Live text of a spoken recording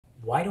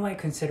Why do I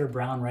consider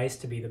brown rice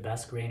to be the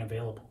best grain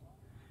available?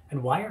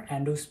 And why are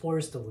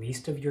endospores the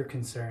least of your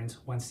concerns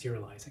when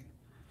sterilizing?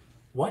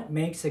 What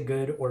makes a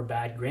good or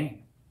bad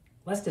grain?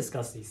 Let's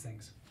discuss these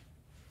things.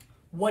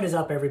 What is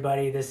up,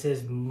 everybody? This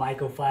is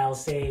Mycophile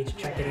Sage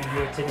checking in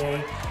here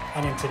today.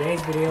 And in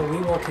today's video, we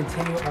will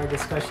continue our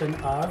discussion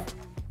of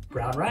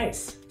brown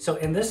rice. So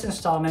in this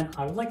installment,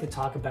 I would like to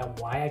talk about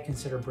why I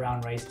consider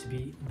brown rice to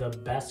be the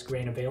best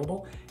grain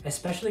available,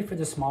 especially for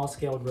the small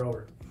scale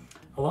grower,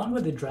 along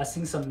with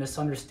addressing some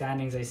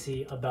misunderstandings I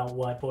see about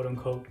what quote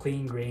unquote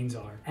clean grains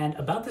are, and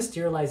about the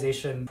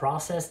sterilization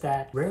process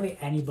that rarely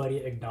anybody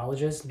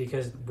acknowledges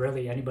because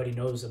rarely anybody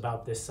knows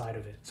about this side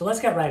of it. So let's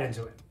get right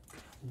into it.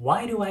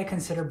 Why do I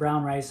consider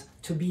brown rice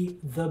to be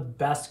the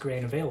best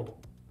grain available?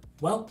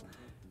 Well,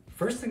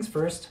 first things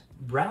first,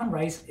 brown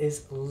rice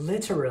is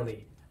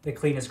literally the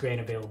cleanest grain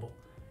available,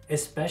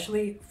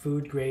 especially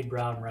food grade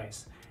brown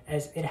rice,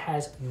 as it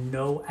has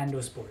no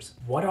endospores.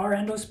 What are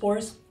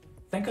endospores?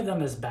 Think of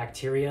them as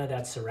bacteria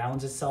that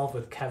surrounds itself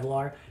with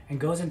Kevlar and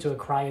goes into a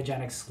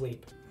cryogenic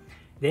sleep.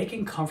 They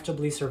can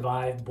comfortably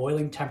survive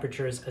boiling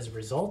temperatures as a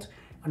result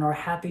and are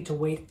happy to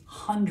wait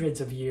hundreds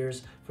of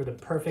years for the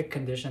perfect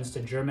conditions to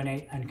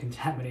germinate and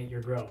contaminate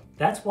your grow.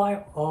 That's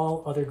why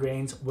all other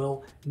grains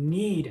will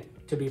need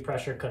to be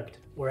pressure cooked,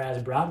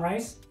 whereas brown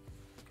rice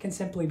can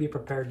simply be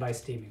prepared by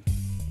steaming.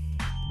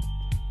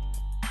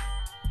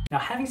 Now,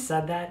 having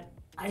said that,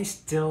 I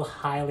still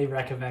highly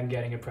recommend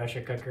getting a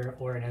pressure cooker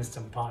or an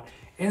Instant Pot.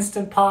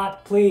 Instant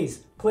Pot,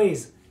 please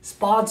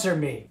sponsor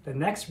me. The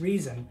next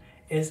reason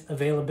is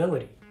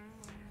availability.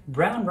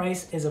 Brown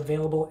rice is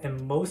available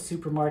in most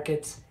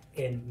supermarkets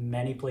in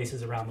many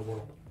places around the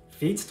world.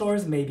 Feed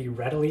stores may be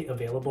readily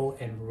available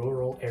in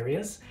rural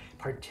areas,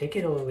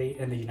 particularly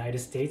in the United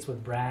States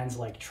with brands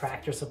like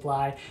Tractor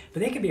Supply,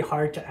 but they can be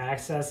hard to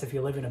access if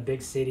you live in a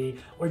big city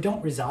or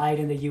don't reside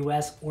in the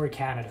US or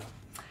Canada.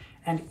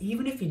 And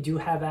even if you do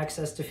have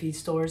access to feed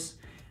stores,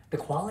 the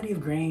quality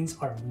of grains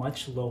are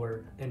much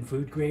lower than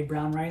food grade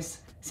brown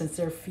rice since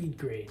they're feed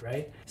grade,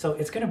 right? So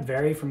it's gonna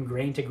vary from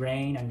grain to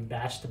grain and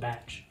batch to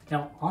batch.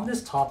 Now, on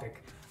this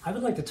topic, I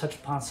would like to touch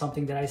upon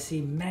something that I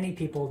see many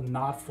people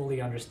not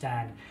fully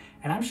understand.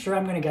 And I'm sure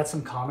I'm gonna get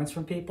some comments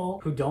from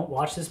people who don't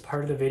watch this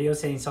part of the video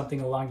saying something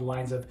along the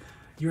lines of,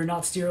 "You're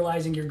not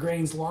sterilizing your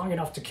grains long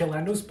enough to kill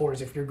endospores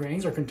if your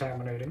grains are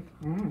contaminating."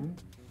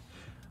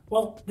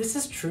 Well, this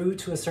is true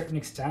to a certain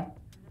extent,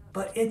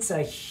 but it's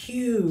a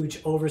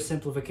huge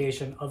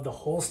oversimplification of the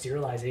whole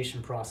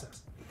sterilization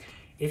process.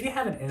 If you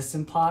have an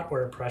Instant Pot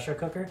or a pressure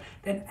cooker,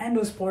 then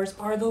endospores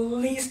are the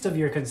least of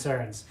your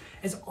concerns,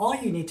 as all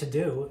you need to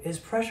do is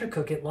pressure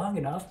cook it long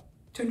enough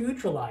to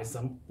neutralize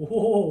them.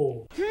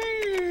 Whoa!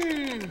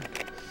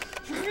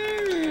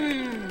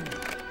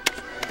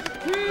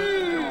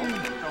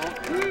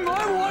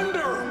 I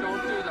wonder!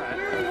 Don't do that.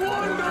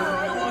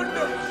 I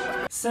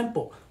wonder!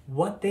 Simple.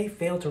 What they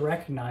fail to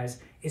recognize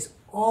is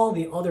all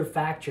the other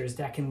factors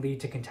that can lead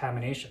to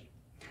contamination.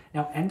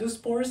 Now,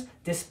 endospores,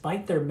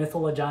 despite their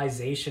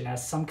mythologization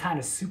as some kind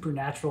of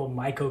supernatural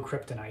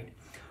mycokryptonite,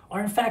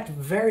 are in fact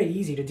very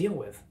easy to deal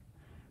with.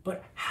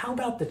 But how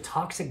about the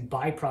toxic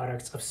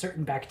byproducts of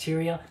certain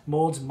bacteria,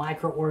 molds,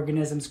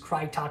 microorganisms,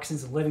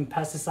 cryotoxins, living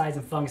pesticides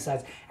and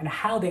fungicides, and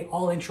how they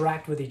all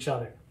interact with each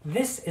other?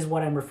 This is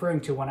what I'm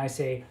referring to when I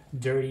say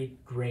dirty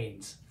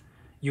grains.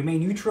 You may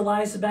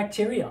neutralize the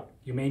bacteria,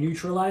 you may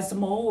neutralize the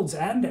molds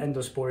and the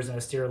endospores in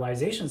a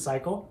sterilization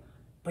cycle,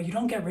 but you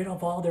don't get rid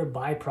of all their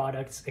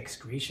byproducts,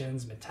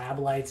 excretions,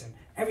 metabolites, and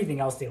everything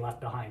else they left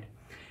behind.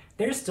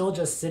 They're still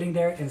just sitting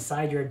there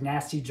inside your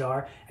nasty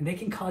jar, and they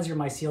can cause your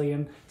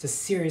mycelium to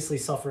seriously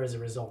suffer as a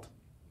result.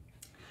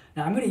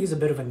 Now, I'm going to use a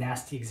bit of a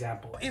nasty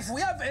example. If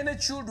we have any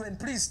children,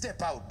 please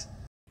step out.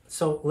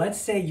 So let's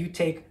say you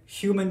take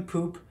human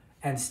poop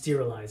and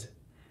sterilize it.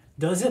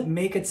 Does it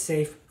make it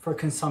safe for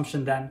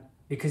consumption then,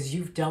 because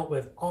you've dealt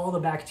with all the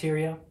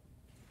bacteria?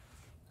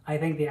 I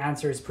think the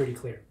answer is pretty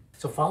clear.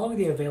 So following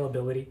the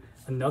availability,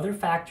 another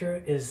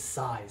factor is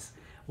size.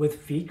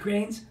 With feed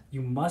grains,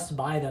 you must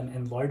buy them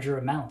in larger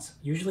amounts,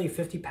 usually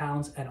 50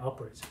 pounds and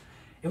upwards.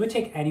 It would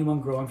take anyone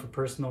growing for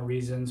personal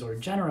reasons, or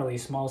generally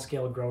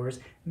small-scale growers,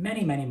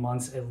 many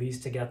months at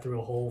least to get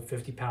through a whole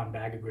 50-pound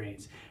bag of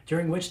grains,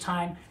 during which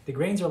time the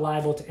grains are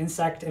liable to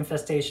insect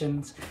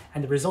infestations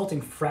and the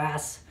resulting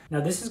frass. Now,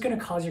 this is going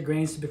to cause your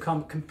grains to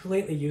become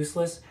completely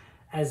useless,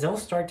 as they'll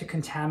start to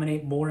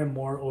contaminate more and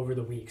more over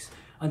the weeks,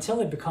 until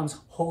it becomes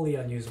wholly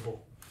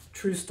unusable.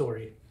 True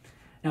story.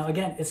 Now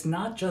again, it's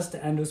not just the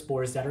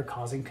endospores that are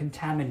causing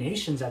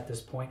contaminations at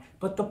this point,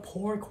 but the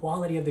poor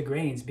quality of the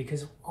grains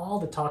because of all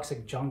the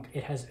toxic junk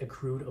it has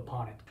accrued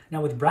upon it.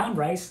 Now with brown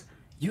rice,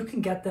 you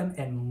can get them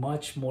in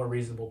much more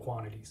reasonable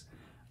quantities.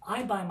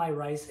 I buy my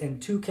rice in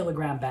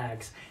 2-kilogram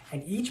bags,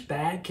 and each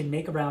bag can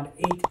make around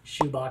 8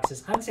 shoe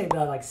boxes. I'd say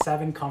about like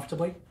 7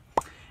 comfortably.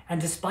 And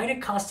despite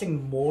it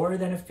costing more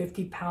than a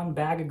 50-pound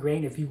bag of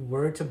grain, if you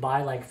were to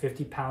buy like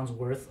 50 pounds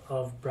worth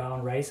of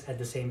brown rice at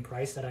the same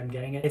price that I'm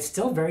getting it, it's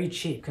still very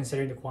cheap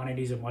considering the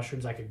quantities of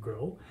mushrooms I could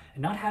grow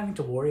and not having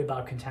to worry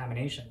about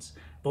contaminations,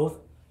 both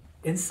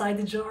inside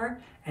the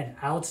jar and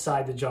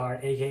outside the jar,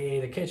 aka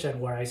the kitchen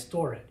where I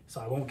store it.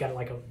 So I won't get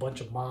like a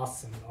bunch of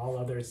moths and all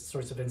other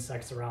sorts of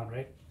insects around,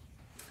 right?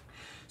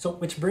 So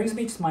which brings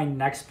me to my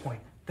next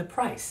point, the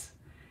price.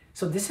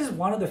 So this is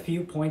one of the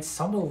few points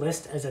some will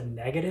list as a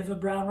negative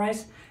of brown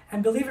rice,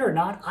 and believe it or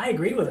not, I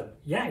agree with them.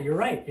 Yeah, you're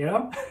right, you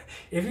know?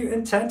 If you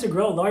intend to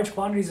grow large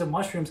quantities of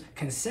mushrooms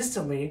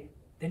consistently,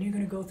 then you're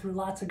gonna go through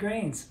lots of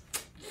grains.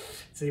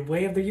 It's the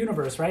way of the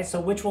universe, right? So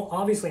which will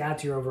obviously add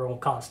to your overall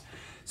cost.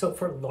 So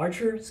for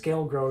larger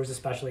scale growers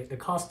especially, the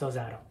cost does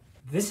add up.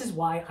 This is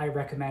why I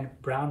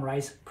recommend brown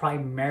rice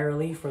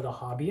primarily for the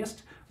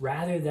hobbyist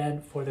rather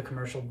than for the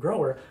commercial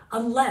grower,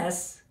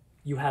 unless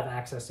you have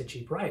access to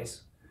cheap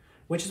rice,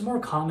 which is more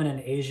common in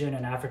Asian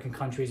and African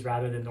countries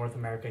rather than North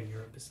America and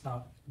Europe. It's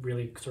not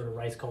really sort of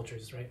rice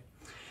cultures, right?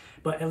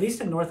 But at least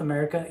in North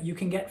America, you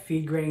can get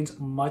feed grains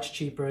much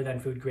cheaper than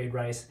food grade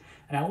rice.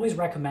 And I always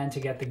recommend to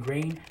get the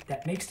grain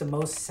that makes the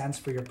most sense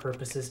for your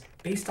purposes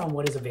based on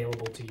what is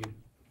available to you.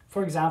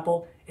 For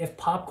example, if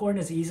popcorn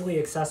is easily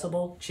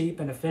accessible,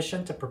 cheap, and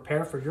efficient to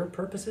prepare for your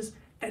purposes,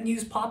 then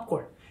use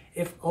popcorn.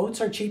 If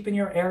oats are cheap in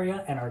your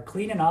area and are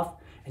clean enough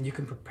and you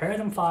can prepare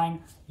them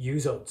fine,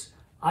 use oats.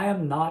 I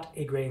am not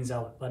a grain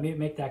zealot. Let me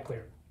make that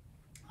clear.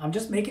 I'm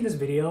just making this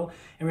video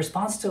in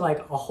response to like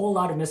a whole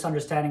lot of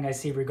misunderstanding I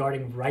see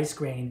regarding rice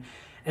grain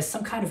as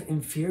some kind of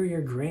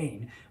inferior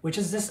grain, which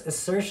is this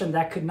assertion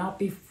that could not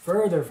be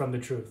further from the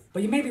truth.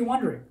 But you may be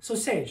wondering, so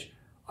Sage,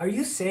 are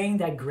you saying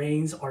that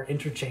grains are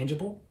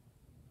interchangeable?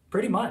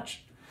 Pretty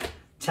much.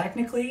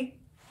 Technically,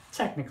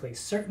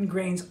 certain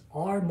grains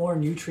are more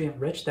nutrient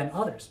rich than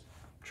others.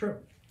 True.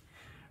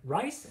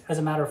 Rice, as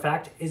a matter of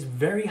fact, is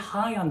very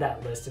high on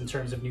that list in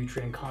terms of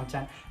nutrient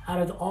content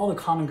out of all the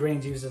common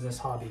grains used in this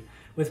hobby,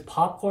 with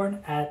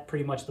popcorn at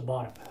pretty much the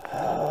bottom.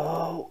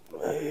 Help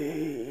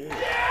me.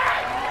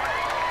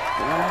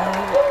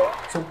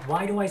 So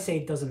why do I say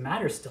it doesn't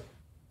matter still?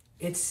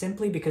 It's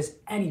simply because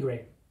any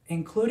grain,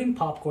 including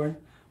popcorn,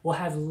 will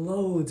have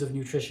loads of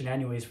nutrition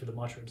anyways for the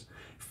mushrooms,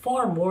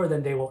 far more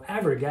than they will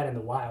ever get in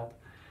the wild.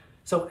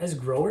 So as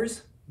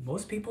growers,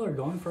 most people are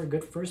going for a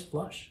good first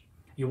flush.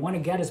 You want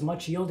to get as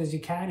much yield as you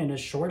can in as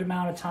short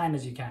amount of time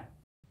as you can.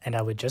 And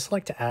I would just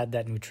like to add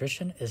that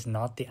nutrition is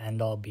not the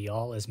end-all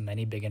be-all as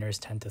many beginners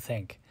tend to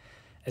think.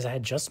 As I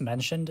had just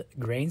mentioned,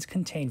 grains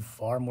contain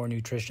far more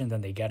nutrition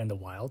than they get in the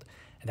wild,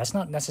 and that's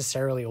not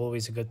necessarily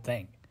always a good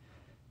thing.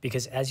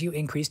 Because as you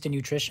increase the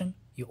nutrition,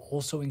 you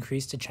also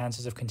increase the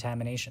chances of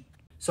contamination.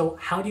 So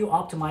how do you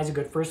optimize a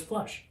good first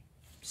flush?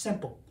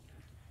 Simple.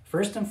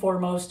 First and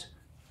foremost,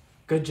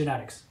 good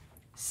genetics.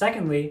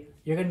 Secondly,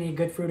 you're going to need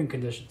good fruiting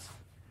conditions.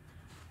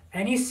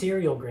 Any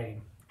cereal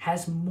grain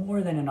has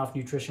more than enough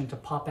nutrition to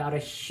pop out a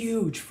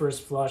huge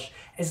first flush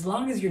as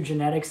long as your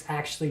genetics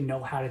actually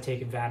know how to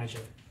take advantage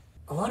of it.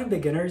 A lot of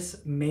beginners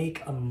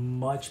make a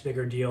much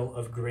bigger deal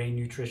of grain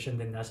nutrition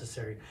than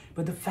necessary,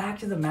 but the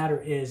fact of the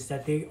matter is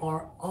that they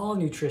are all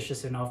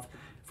nutritious enough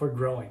for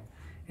growing.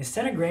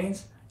 Instead of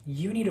grains,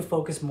 you need to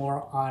focus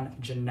more on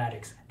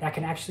genetics that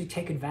can actually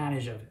take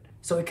advantage of it.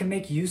 So it can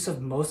make use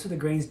of most of the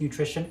grain's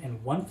nutrition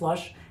in one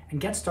flush and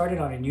get started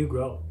on a new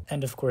grow.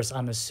 And of course,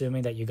 I'm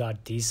assuming that you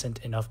got decent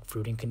enough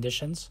fruiting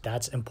conditions.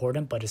 That's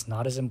important, but it's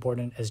not as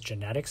important as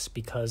genetics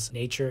because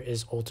nature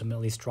is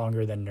ultimately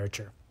stronger than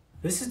nurture.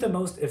 This is the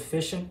most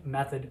efficient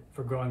method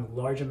for growing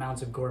large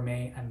amounts of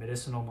gourmet and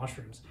medicinal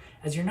mushrooms,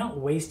 as you're not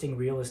wasting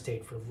real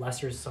estate for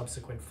lesser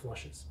subsequent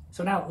flushes.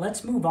 So now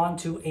let's move on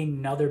to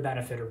another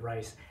benefit of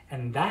rice,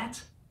 and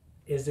that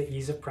is the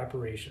ease of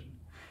preparation.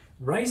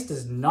 Rice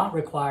does not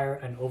require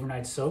an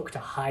overnight soak to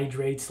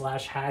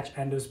hydrate/hatch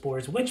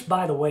endospores, which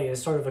by the way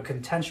is sort of a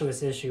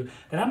contentious issue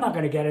that I'm not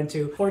going to get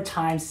into for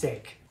time's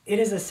sake. It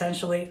is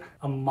essentially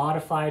a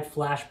modified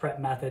flash prep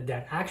method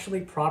that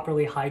actually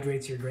properly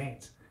hydrates your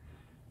grains.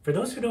 For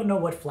those who don't know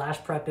what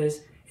flash prep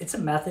is, it's a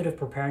method of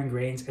preparing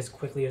grains as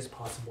quickly as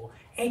possible,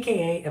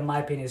 aka, in my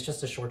opinion, is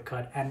just a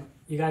shortcut, and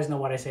you guys know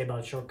what I say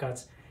about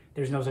shortcuts.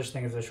 There's no such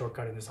thing as a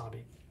shortcut in this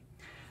hobby.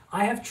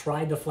 I have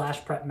tried the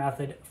flash prep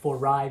method for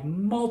rye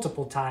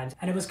multiple times,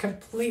 and it was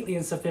completely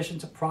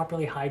insufficient to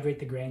properly hydrate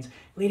the grains,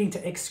 leading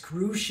to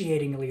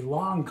excruciatingly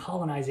long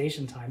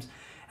colonization times,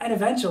 and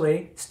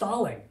eventually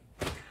stalling.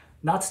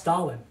 Not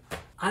stalling.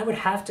 I would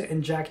have to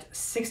inject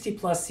 60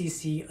 plus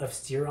cc of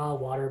sterile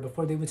water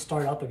before they would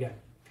start up again.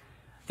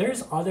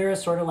 There's other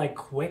sort of like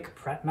quick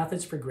prep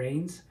methods for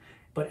grains,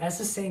 but as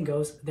the saying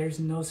goes, there's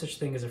no such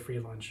thing as a free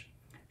lunch.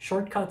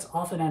 Shortcuts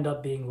often end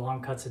up being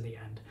long cuts in the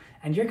end,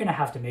 and you're gonna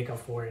have to make up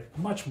for it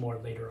much more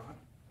later on.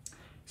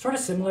 Sort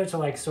of similar to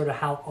like sort of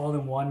how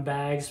all-in-one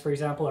bags, for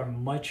example, are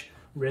much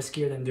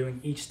riskier than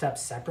doing each step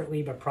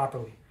separately but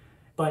properly.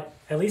 But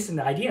at least in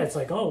the idea, it's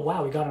like, oh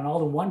wow, we got an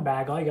all-in-one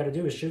bag. All you gotta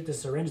do is shoot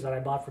this syringe that I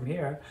bought from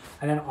here,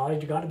 and then all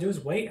you gotta do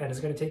is wait, and it's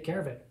gonna take care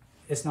of it.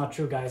 It's not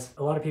true, guys.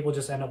 A lot of people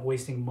just end up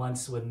wasting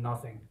months with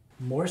nothing.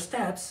 More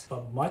steps,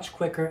 but much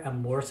quicker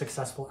and more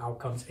successful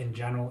outcomes in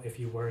general if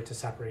you were to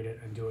separate it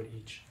and do it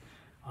each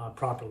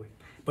properly.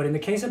 But in the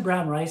case of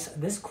brown rice,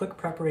 this quick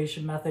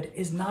preparation method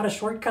is not a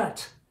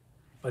shortcut,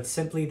 but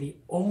simply the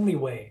only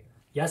way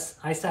Yes,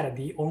 I said it,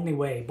 the only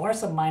way, bar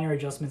some minor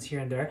adjustments here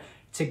and there,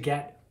 to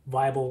get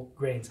viable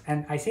grains.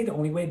 And I say the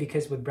only way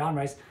because with brown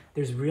rice,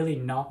 there's really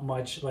not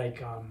much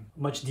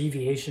much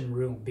deviation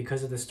room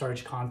because of the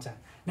starch content.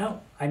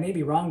 Now, I may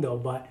be wrong though,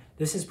 but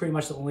this is pretty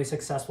much the only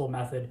successful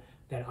method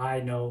that I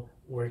know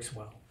works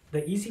well.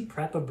 The easy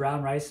prep of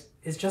brown rice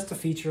is just a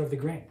feature of the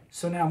grain.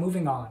 So now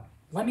moving on,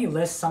 let me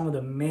list some of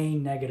the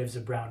main negatives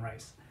of brown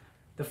rice.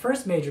 The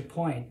first major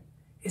point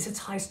is its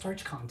high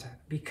starch content.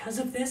 Because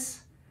of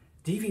this,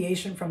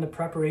 deviation from the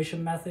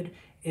preparation method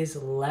is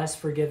less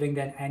forgiving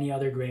than any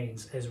other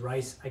grains, as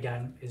rice,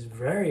 again, is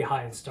very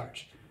high in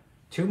starch.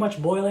 Too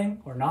much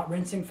boiling or not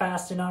rinsing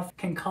fast enough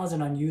can cause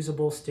an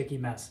unusable sticky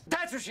mess.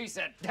 That's what she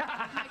said.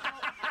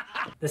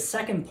 The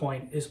second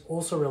point is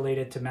also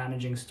related to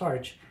managing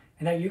starch,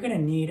 and that you're going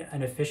to need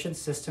an efficient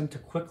system to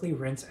quickly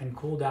rinse and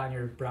cool down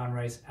your brown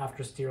rice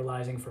after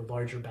sterilizing for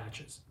larger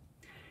batches.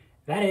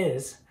 That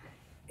is,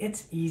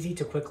 it's easy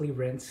to quickly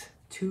rinse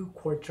 2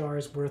 quart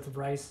jars worth of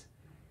rice,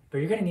 but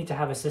you're going to need to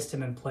have a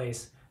system in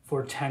place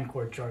for 10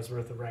 quart jars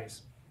worth of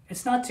rice.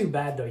 It's not too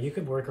bad though, you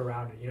could work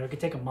around it. You could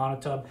take a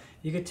monotub,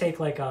 you could take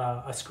like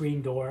a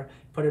screen door,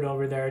 put it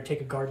over there, take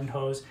a garden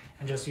hose,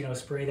 and just,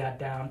 spray that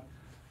down.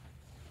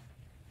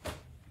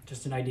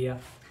 Just an idea.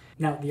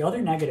 Now, the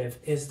other negative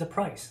is the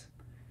price.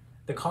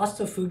 The cost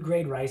of food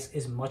grade rice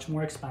is much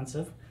more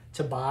expensive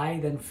to buy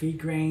than feed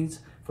grains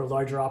for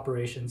larger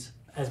operations,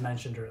 as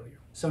mentioned earlier.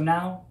 So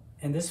now,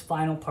 in this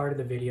final part of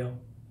the video,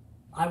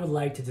 I would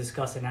like to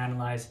discuss and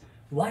analyze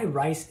why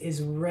rice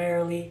is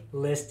rarely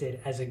listed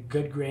as a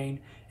good grain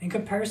in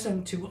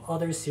comparison to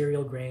other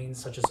cereal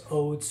grains such as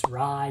oats,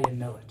 rye, and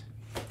millet.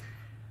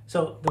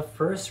 So the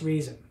first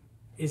reason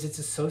is its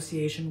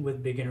association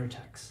with beginner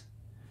techs,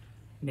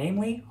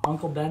 namely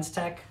Uncle Ben's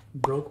tech,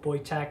 Broke Boy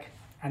tech,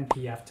 and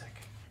PF tech.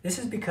 This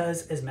is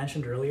because, as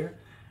mentioned earlier,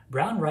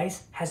 brown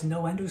rice has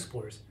no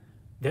endospores.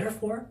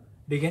 Therefore,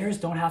 beginners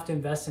don't have to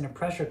invest in a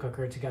pressure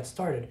cooker to get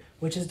started,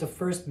 which is the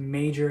first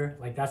major,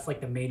 that's like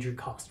the major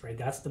cost, right?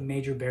 That's the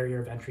major barrier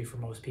of entry for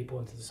most people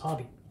into this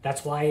hobby.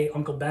 That's why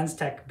Uncle Ben's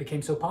tech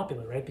became so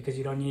popular, right? Because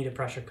you don't need a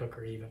pressure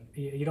cooker even.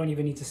 You don't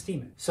even need to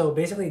steam it. So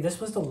basically this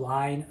was the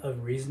line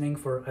of reasoning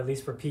for, at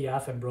least for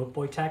PF and Broke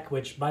Boy tech,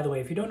 which by the way,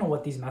 if you don't know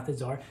what these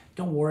methods are,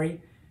 don't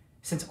worry.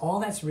 Since all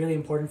that's really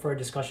important for our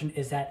discussion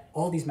is that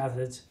all these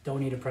methods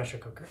don't need a pressure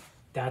cooker.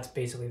 That's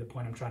basically the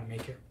point I'm trying to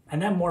make here.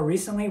 And then more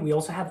recently, we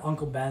also have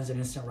Uncle Ben's and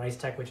Instant Rice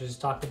Tech, which I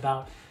just talked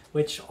about,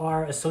 which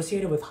are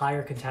associated with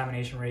higher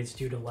contamination rates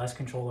due to less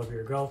control over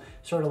your grow,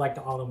 sort of like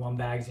the all-in-one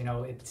bags.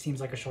 It seems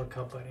like a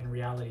shortcut, but in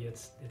reality,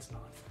 it's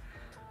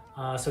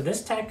not. So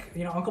this tech,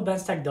 Uncle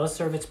Ben's tech does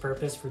serve its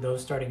purpose for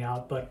those starting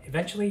out, but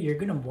eventually you're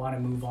gonna wanna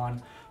move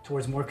on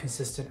towards more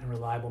consistent and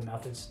reliable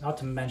methods, not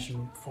to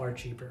mention far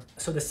cheaper.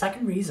 So the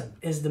second reason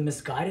is the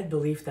misguided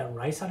belief that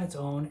rice on its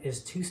own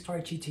is too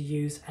starchy to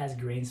use as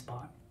grain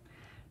spawn.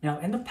 Now,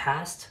 in the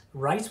past,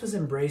 rice was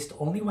embraced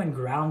only when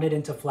grounded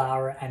into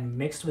flour and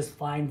mixed with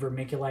fine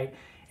vermiculite,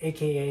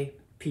 aka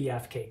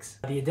PF cakes.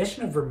 The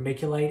addition of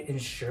vermiculite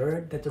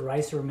ensured that the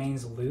rice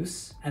remains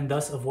loose and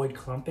thus avoid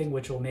clumping,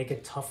 which will make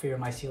it tough for your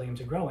mycelium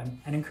to grow in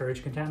and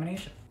encourage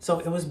contamination. So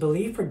it was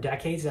believed for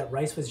decades that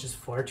rice was just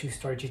far too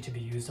starchy to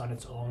be used on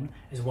its own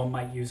as one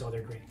might use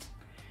other grains.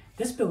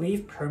 This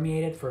belief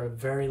permeated for a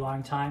very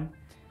long time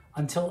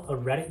until a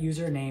Reddit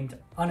user named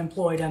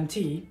Unemployed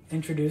MT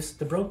introduced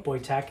the Broke Boy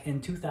tech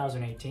in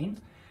 2018,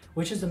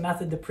 which is the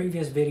method the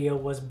previous video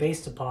was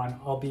based upon,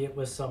 albeit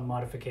with some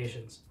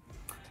modifications.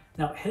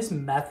 Now, his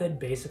method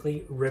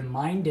basically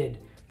reminded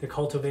the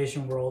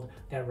cultivation world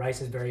that rice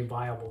is very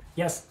viable.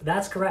 Yes,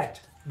 that's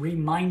correct,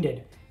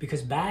 reminded,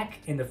 because back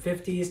in the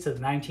 50s to the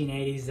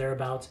 1980s,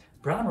 thereabouts,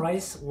 brown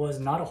rice was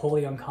not a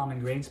wholly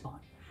uncommon grain spawn.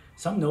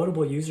 Some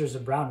notable users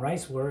of brown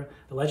rice were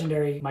the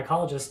legendary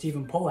mycologist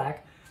Stephen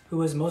Pollack, who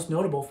was most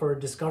notable for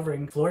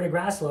discovering Florida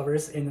grass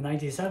lovers in the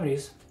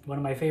 1970s, one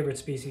of my favorite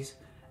species,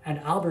 and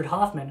Albert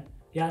Hoffman,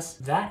 yes,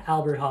 that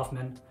Albert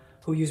Hoffman,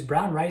 who used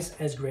brown rice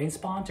as grain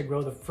spawn to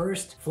grow the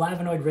first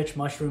flavonoid-rich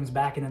mushrooms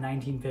back in the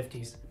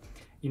 1950s.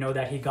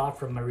 That he got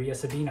from Maria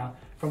Sabina,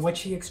 from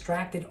which he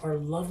extracted our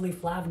lovely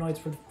flavonoids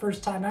for the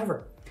first time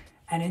ever,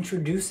 and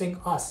introducing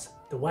us,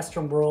 the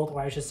Western world,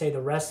 or I should say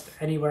the rest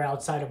anywhere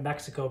outside of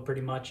Mexico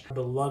pretty much,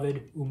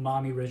 beloved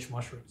umami-rich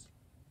mushrooms.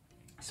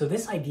 So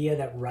this idea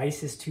that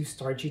rice is too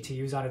starchy to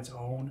use on its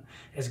own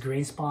as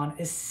grain spawn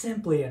is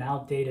simply an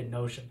outdated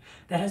notion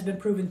that has been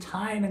proven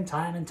time and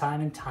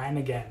time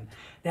again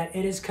that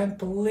it is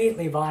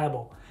completely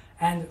viable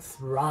and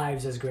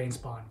thrives as grain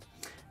spawn.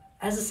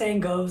 As the saying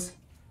goes,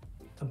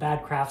 a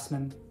bad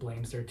craftsman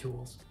blames their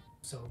tools.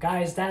 So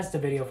guys, that's the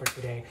video for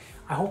today.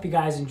 I hope you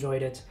guys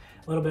enjoyed it.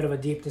 A little bit of a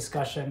deep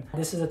discussion.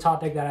 This is a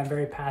topic that I'm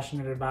very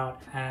passionate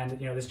about, and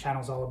this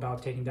channel is all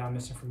about taking down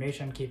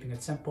misinformation, keeping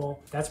it simple.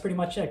 That's pretty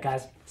much it,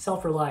 guys.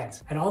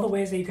 Self-reliance. And all the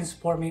ways that you can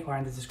support me are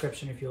in the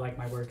description if you like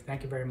my work.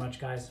 Thank you very much,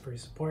 guys, for your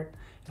support,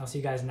 and I'll see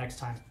you guys next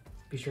time.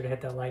 Be sure to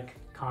hit that like,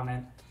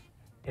 comment,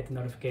 hit the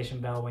notification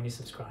bell when you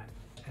subscribe,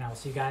 and I'll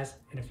see you guys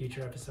in a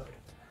future episode.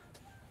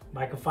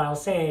 Mycophile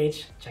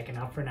Sage, checking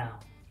out for now.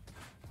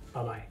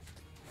 Bye-bye.